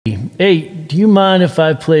Hey, do you mind if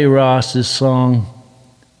I play Ross's song?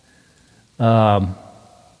 For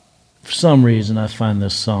some reason, I find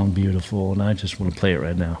this song beautiful, and I just want to play it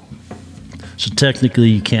right now. So technically,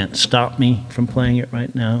 you can't stop me from playing it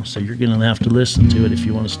right now, so you're going to have to listen to it if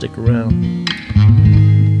you want to stick around.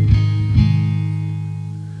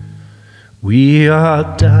 We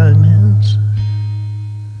are diamonds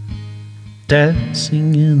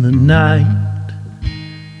dancing in the night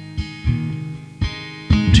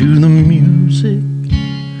to the music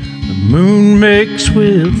the moon makes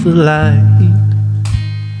with the light.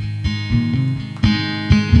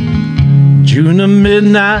 June, a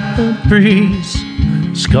midnight breeze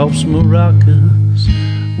sculpts maracas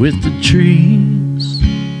with the trees,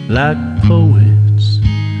 like poets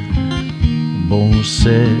born a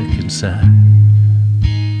second sight.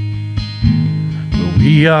 But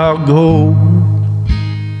we are gold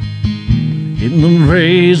in the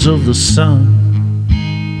rays of the sun,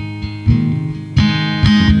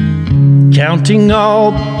 counting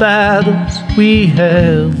all the battles we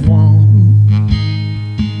have won.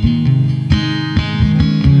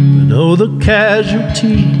 But oh, the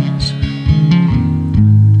casualties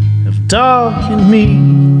have darkened me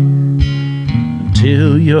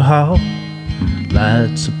until your heart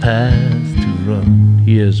lights a path to run.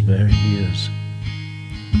 He is, Barry, he is.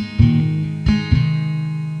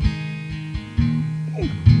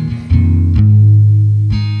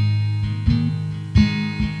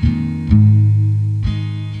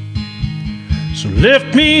 So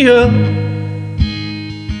lift me up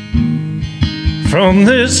from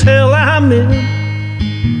this hell I'm in,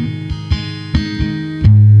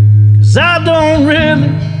 'cause I don't really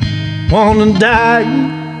wanna die.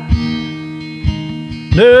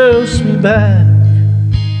 Nurse me back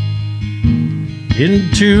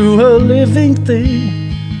into a living thing.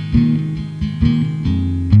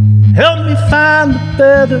 Help me find a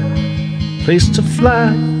better place to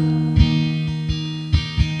fly.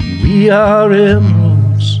 We are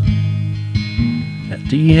emeralds at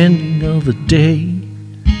the ending of the day,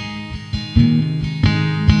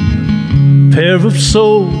 pair of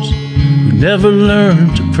souls who never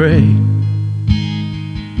learned to pray.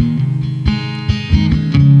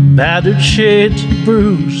 Battered shades and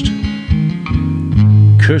bruised,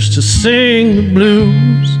 cursed to sing the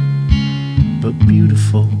blues, but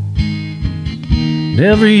beautiful in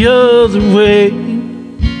every other way,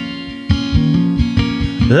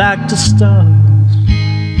 like the stars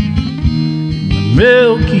in the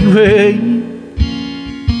Milky Way.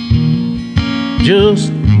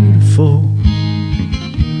 Just beautiful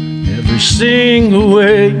every single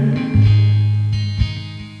way.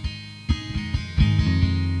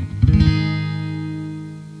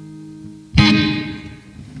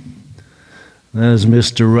 That is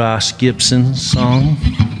Mr. Ross Gipson's song.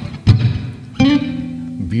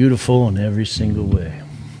 Beautiful in every single way.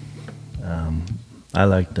 I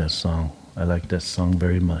like that song. I like that song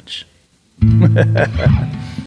very much.